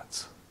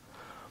wants.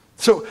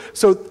 So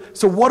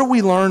what do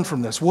we learn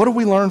from this? What do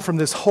we learn from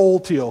this whole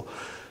deal?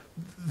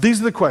 These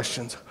are the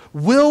questions.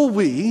 Will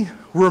we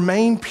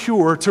remain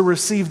pure to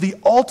receive the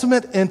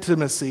ultimate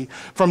intimacy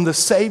from the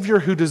Savior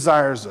who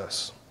desires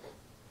us?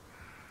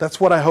 That's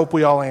what I hope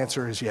we all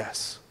answer is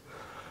yes.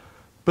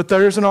 But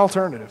there's an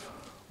alternative.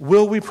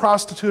 Will we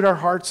prostitute our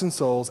hearts and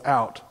souls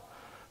out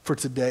for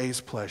today's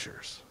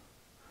pleasures?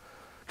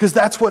 Because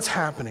that's what's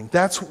happening.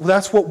 That's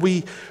what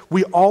we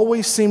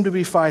always seem to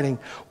be fighting.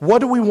 What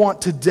do we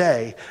want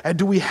today? And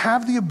do we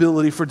have the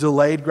ability for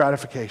delayed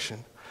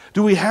gratification?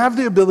 Do we have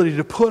the ability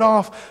to put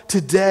off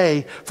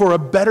today for a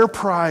better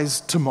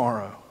prize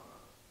tomorrow?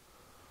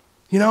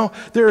 You know,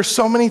 there are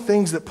so many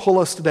things that pull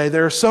us today.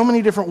 There are so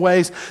many different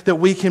ways that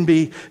we can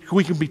be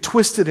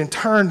twisted and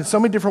turned, and so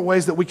many different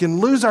ways that we can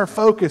lose our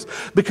focus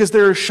because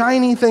there are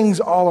shiny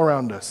things all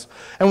around us.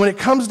 And when it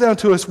comes down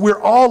to us,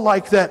 we're all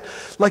like that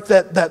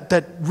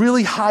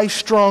really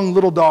high-strung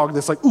little dog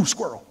that's like, ooh,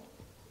 squirrel.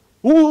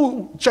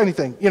 Ooh, shiny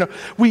thing. You know,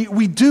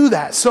 we do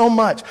that so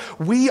much.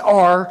 We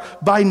are,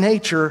 by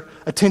nature,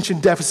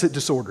 attention deficit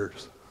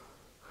disorders.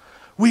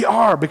 We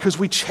are, because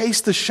we chase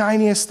the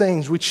shiniest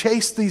things. We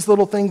chase these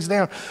little things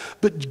down.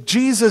 But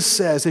Jesus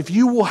says, if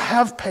you will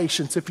have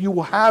patience, if you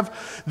will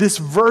have this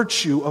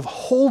virtue of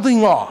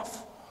holding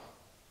off,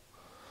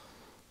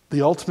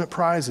 the ultimate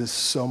prize is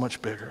so much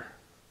bigger.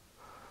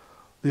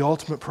 The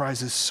ultimate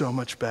prize is so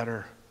much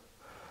better.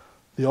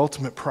 The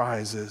ultimate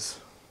prize is,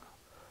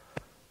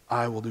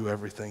 I will do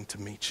everything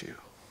to meet you.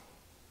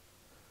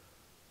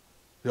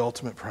 The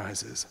ultimate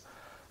prize is,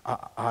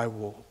 I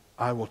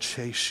will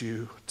chase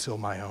you till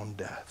my own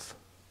death.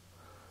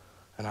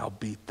 And I'll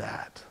beat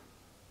that.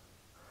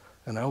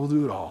 And I will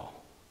do it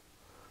all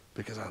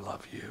because I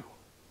love you.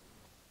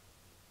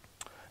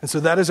 And so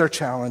that is our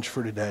challenge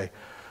for today.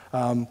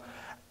 When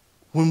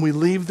we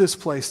leave this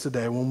place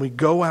today, when we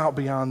go out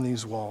beyond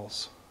these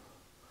walls,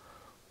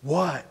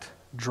 what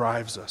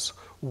drives us?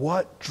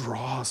 What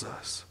draws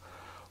us?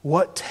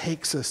 What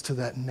takes us to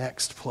that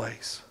next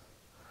place?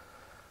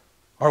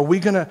 Are we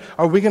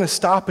gonna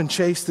stop and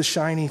chase the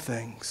shiny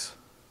things?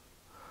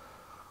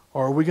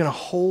 Or are we gonna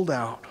hold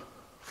out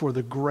for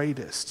the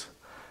greatest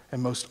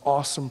and most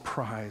awesome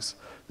prize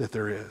that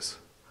there is?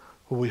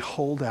 Will we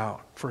hold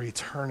out for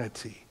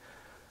eternity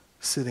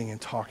sitting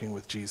and talking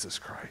with Jesus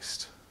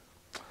Christ?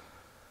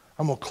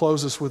 I'm going to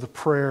close this with a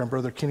prayer, and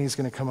Brother Kenny's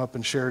going to come up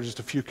and share just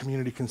a few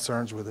community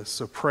concerns with us.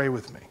 So pray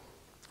with me.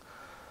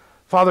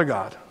 Father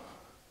God,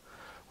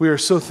 we are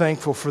so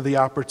thankful for the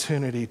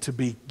opportunity to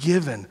be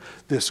given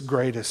this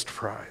greatest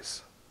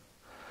prize.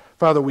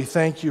 Father, we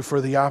thank you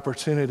for the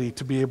opportunity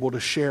to be able to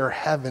share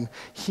heaven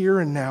here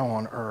and now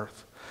on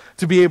earth,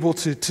 to be able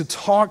to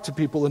talk to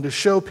people and to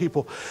show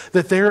people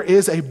that there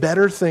is a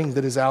better thing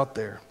that is out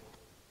there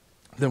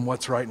than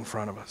what's right in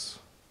front of us.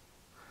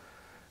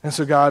 And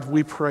so, God,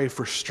 we pray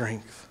for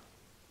strength.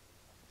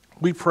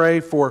 We pray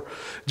for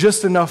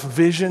just enough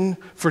vision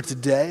for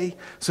today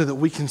so that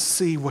we can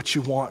see what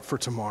you want for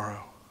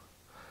tomorrow.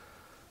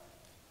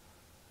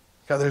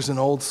 God, there's an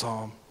old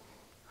psalm.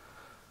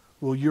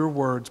 Will your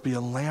words be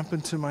a lamp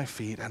unto my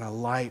feet and a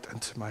light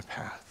unto my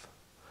path?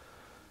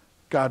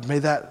 God, may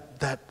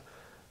that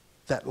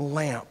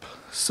lamp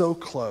so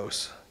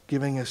close,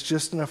 giving us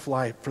just enough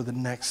light for the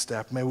next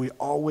step, may we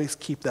always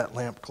keep that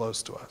lamp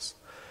close to us.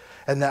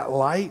 And that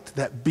light,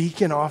 that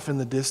beacon off in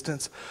the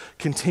distance,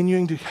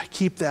 continuing to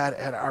keep that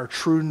at our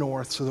true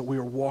north so that we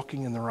are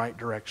walking in the right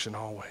direction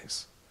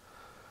always.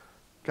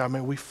 God,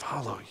 may we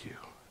follow you.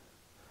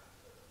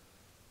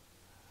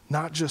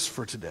 Not just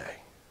for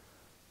today,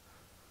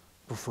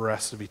 but for the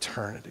rest of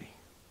eternity.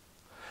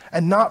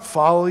 And not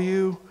follow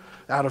you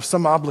out of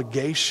some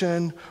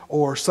obligation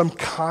or some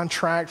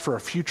contract for a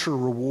future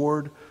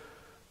reward,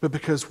 but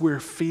because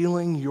we're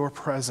feeling your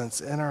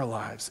presence in our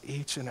lives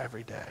each and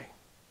every day.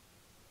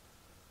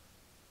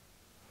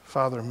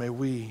 Father, may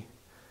we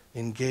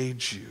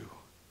engage you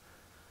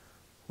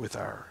with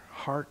our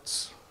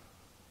hearts,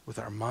 with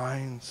our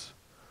minds,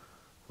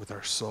 with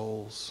our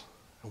souls,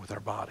 and with our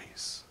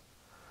bodies.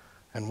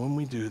 And when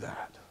we do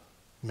that,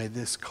 may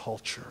this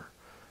culture,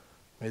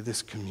 may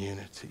this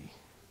community,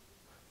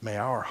 may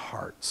our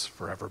hearts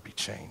forever be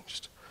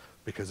changed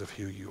because of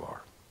who you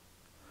are.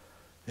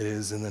 It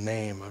is in the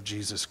name of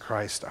Jesus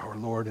Christ, our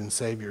Lord and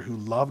Savior, who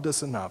loved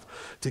us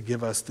enough to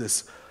give us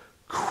this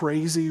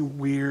crazy,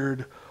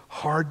 weird,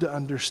 hard to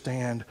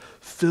understand,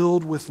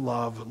 filled with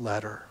love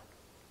letter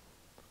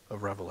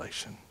of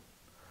revelation.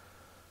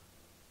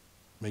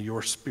 May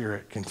your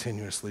Spirit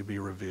continuously be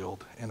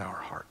revealed in our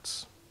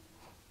hearts.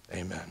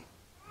 Amen.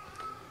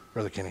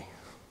 Brother Kenny.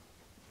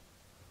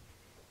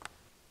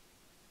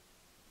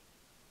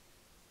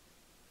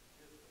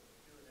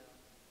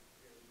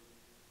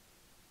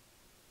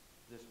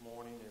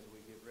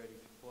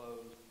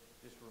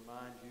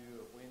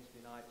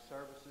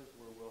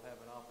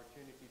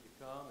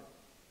 come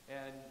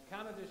and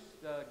kind of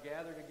just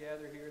gather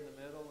together here in the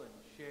middle and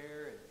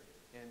share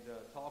and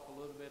talk a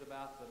little bit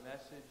about the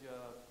message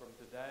from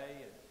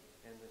today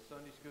and the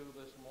Sunday school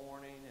this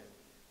morning. And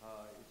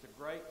it's a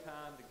great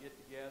time to get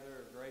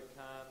together, a great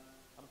time.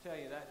 I'm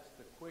telling you, that's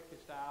the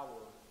quickest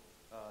hour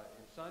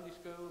in Sunday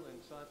school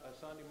and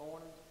Sunday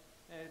mornings,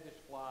 and it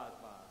just flies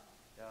by.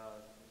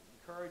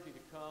 Encourage you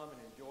to come and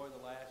enjoy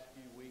the last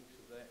few weeks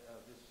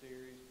of this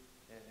series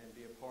and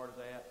be a part of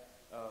that.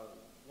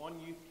 One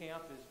youth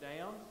camp is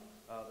down.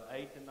 The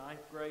 8th and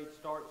 9th grade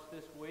starts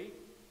this week.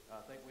 I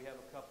think we have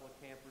a couple of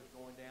campers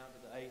going down to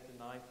the 8th and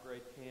 9th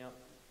grade camp,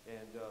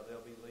 and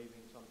they'll be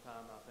leaving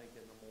sometime, I think,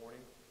 in the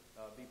morning.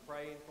 Be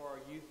praying for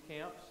our youth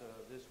camps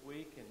this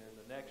week and then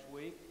the next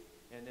week.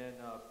 And then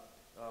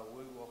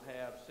we will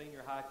have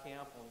senior high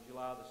camp on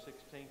July the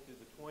 16th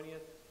through the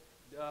 20th.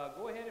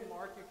 Go ahead and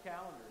mark your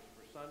calendars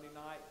for Sunday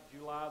night,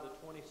 July the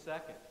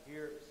 22nd,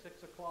 here at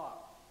 6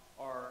 o'clock.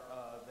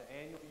 The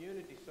annual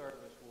unity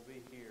service will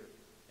be here.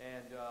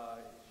 And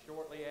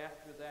shortly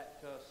after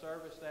that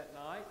service that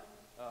night,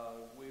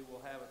 we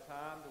will have a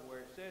time to where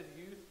it says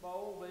youth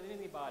bowl, but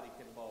anybody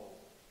can bowl.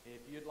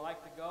 If you'd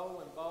like to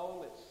go and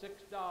bowl, it's $6,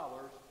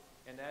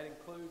 and that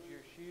includes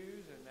your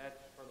shoes, and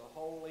that's for the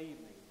whole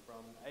evening,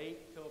 from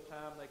 8 till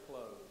time they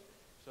close.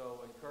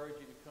 So I encourage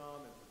you to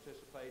come and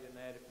participate in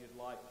that if you'd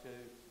like to,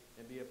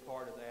 and be a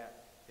part of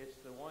that. It's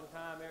the one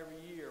time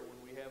every year when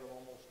we have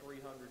almost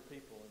 300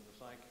 people in the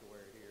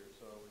sanctuary here.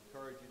 So I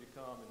encourage you to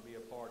come and be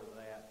a part of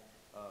that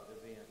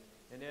event.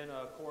 And then,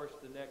 of course,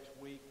 the next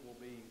week will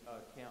be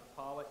Camp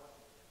Pollock,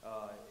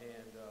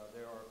 and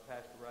there are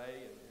Pastor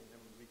Ray and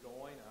will be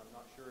going. I'm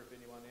not sure if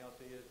anyone else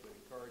is, but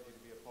encourage you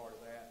to be a part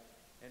of that.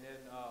 And then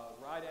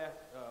right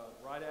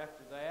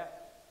after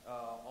that,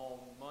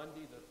 on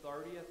Monday the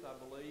 30th, I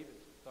believe,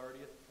 it's the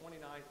 30th,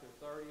 29th or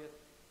 30th,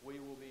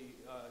 we will be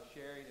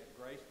sharing at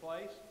Grace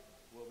Place.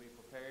 We'll be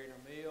preparing a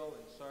meal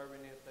and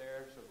serving it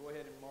there. So go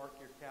ahead and mark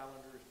your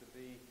calendars to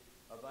be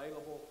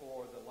available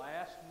for the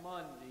last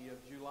Monday of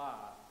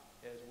July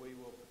as we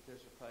will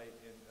participate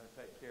and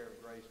take care of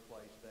Grace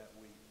Place that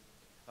week.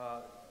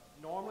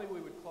 Normally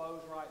we would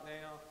close right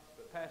now,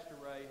 but Pastor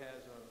Ray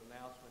has an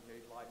announcement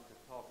he'd like to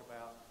talk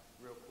about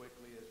real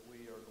quickly as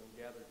we are going to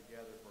gather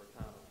together for a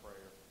time of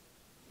prayer.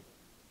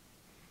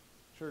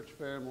 Church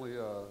family,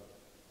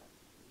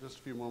 just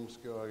a few moments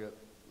ago I got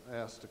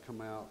asked to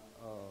come out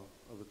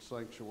of the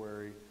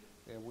sanctuary,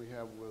 and we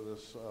have with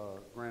us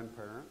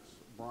grandparents,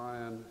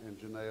 Brian and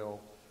Janelle,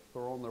 who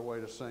are on their way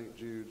to St.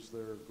 Jude's.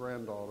 Their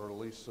granddaughter,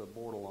 Lisa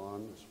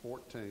Bordelon, is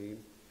 14.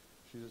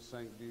 She's at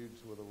St.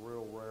 Jude's with a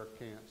real rare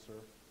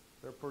cancer.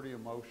 They're pretty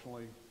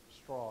emotionally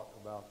distraught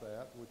about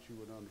that, which you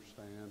would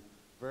understand.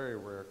 Very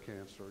rare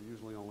cancer,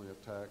 usually only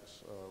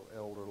attacks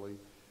elderly.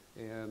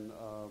 And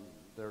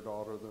their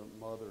daughter, the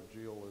mother,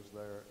 Jill, is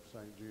there at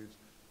St. Jude's.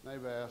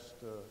 They've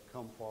asked to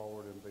come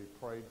forward and be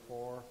prayed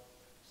for.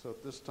 So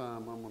at this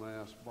time, I'm going to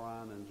ask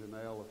Brian and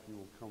Janelle if you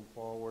will come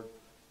forward,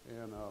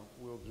 and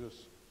we'll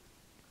just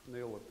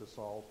kneel at this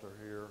altar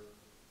here.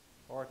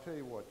 Or I tell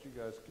you what, you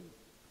guys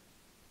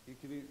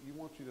you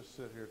want you to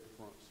sit here at the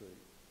front seat.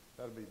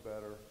 That'd be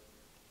better.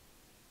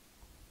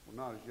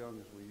 We're not as young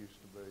as we used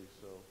to be,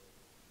 so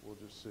we'll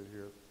just sit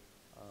here.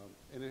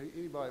 And if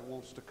anybody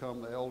wants to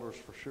come, the elders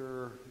for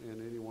sure,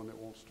 and anyone that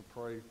wants to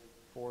pray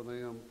for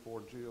them,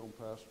 for Jill and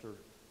Pastor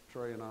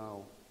Trey and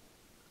I'll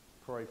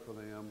pray for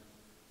them.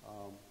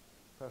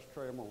 Pastor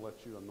Trey, I'm going to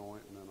let you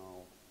anoint, and then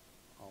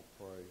I'll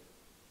pray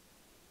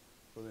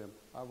for them.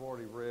 I've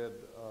already read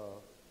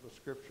the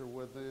scripture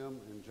with them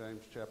in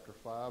James chapter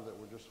 5, that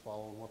we're just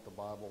following what the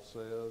Bible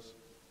says.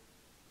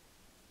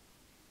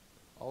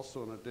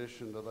 Also, in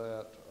addition to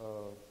that,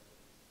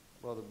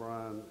 Brother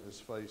Brian is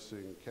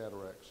facing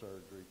cataract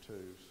surgery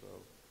too, so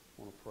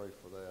I want to pray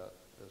for that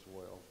as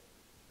well.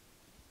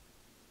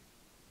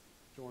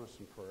 Join us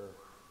in prayer.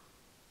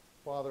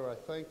 Father, I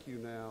thank you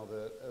now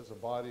that as a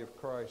body of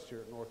Christ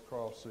here at North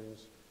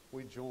Crossings,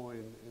 we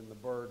join in the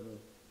burden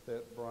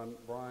that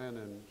Brian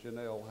and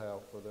Janelle have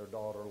for their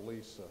daughter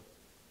Lisa.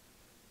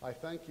 I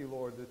thank you,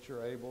 Lord, that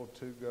you're able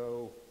to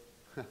go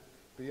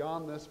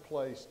beyond this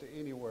place to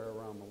anywhere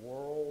around the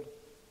world,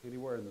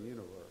 anywhere in the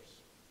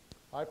universe.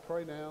 I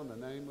pray now in the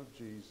name of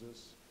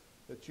Jesus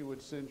that you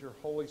would send your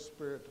Holy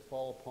Spirit to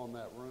fall upon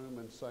that room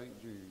in St.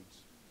 Jude's,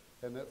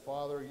 and that,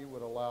 Father, you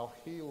would allow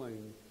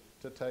healing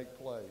to take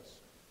place.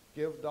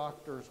 Give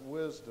doctors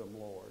wisdom,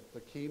 Lord, the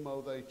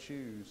chemo they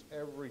choose,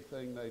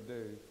 everything they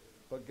do.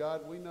 But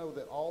God, we know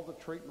that all the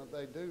treatment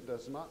they do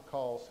does not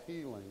cause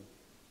healing,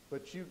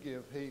 but you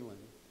give healing.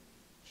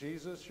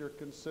 Jesus, you're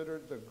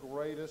considered the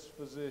greatest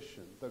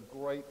physician, the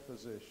great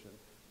physician.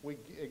 We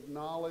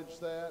acknowledge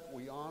that,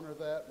 we honor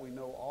that, we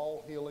know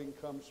all healing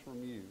comes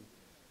from you.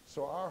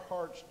 So our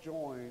hearts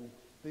join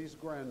these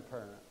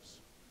grandparents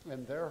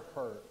and their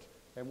hurt,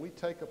 and we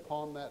take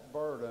upon that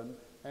burden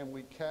and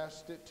we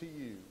cast it to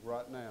you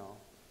right now.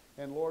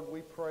 And Lord,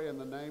 we pray in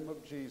the name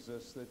of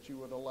Jesus that you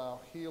would allow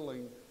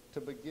healing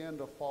to begin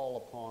to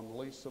fall upon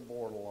Lisa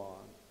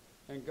Bordelon.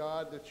 And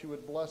God, that you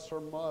would bless her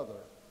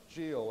mother,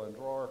 Jill, and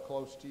draw her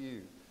close to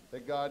you.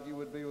 That, God, you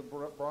would be with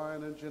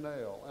Brian and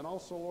Janelle. And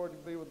also, Lord,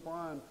 you'd be with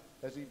Brian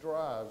as he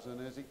drives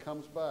and as he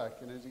comes back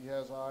and as he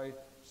has eye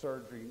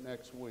surgery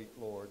next week,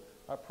 Lord.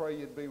 I pray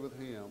you'd be with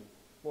him.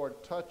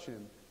 Lord, touch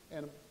him.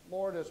 And,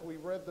 Lord, as we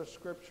read the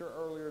scripture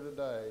earlier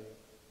today,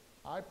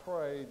 I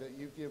pray that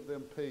you give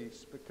them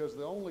peace, because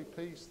the only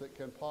peace that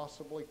can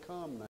possibly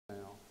come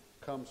now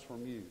comes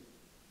from you.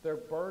 Their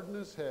burden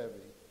is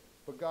heavy,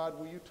 but God,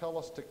 will you tell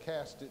us to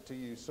cast it to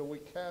you? So we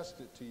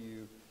cast it to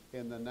you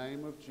in the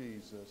name of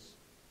Jesus,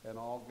 and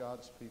all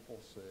God's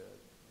people said.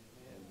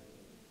 Amen.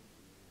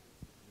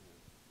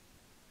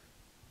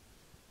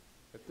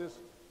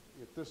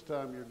 At this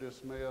time, you're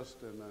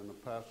dismissed, and then the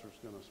pastor's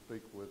going to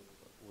speak with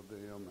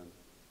them. And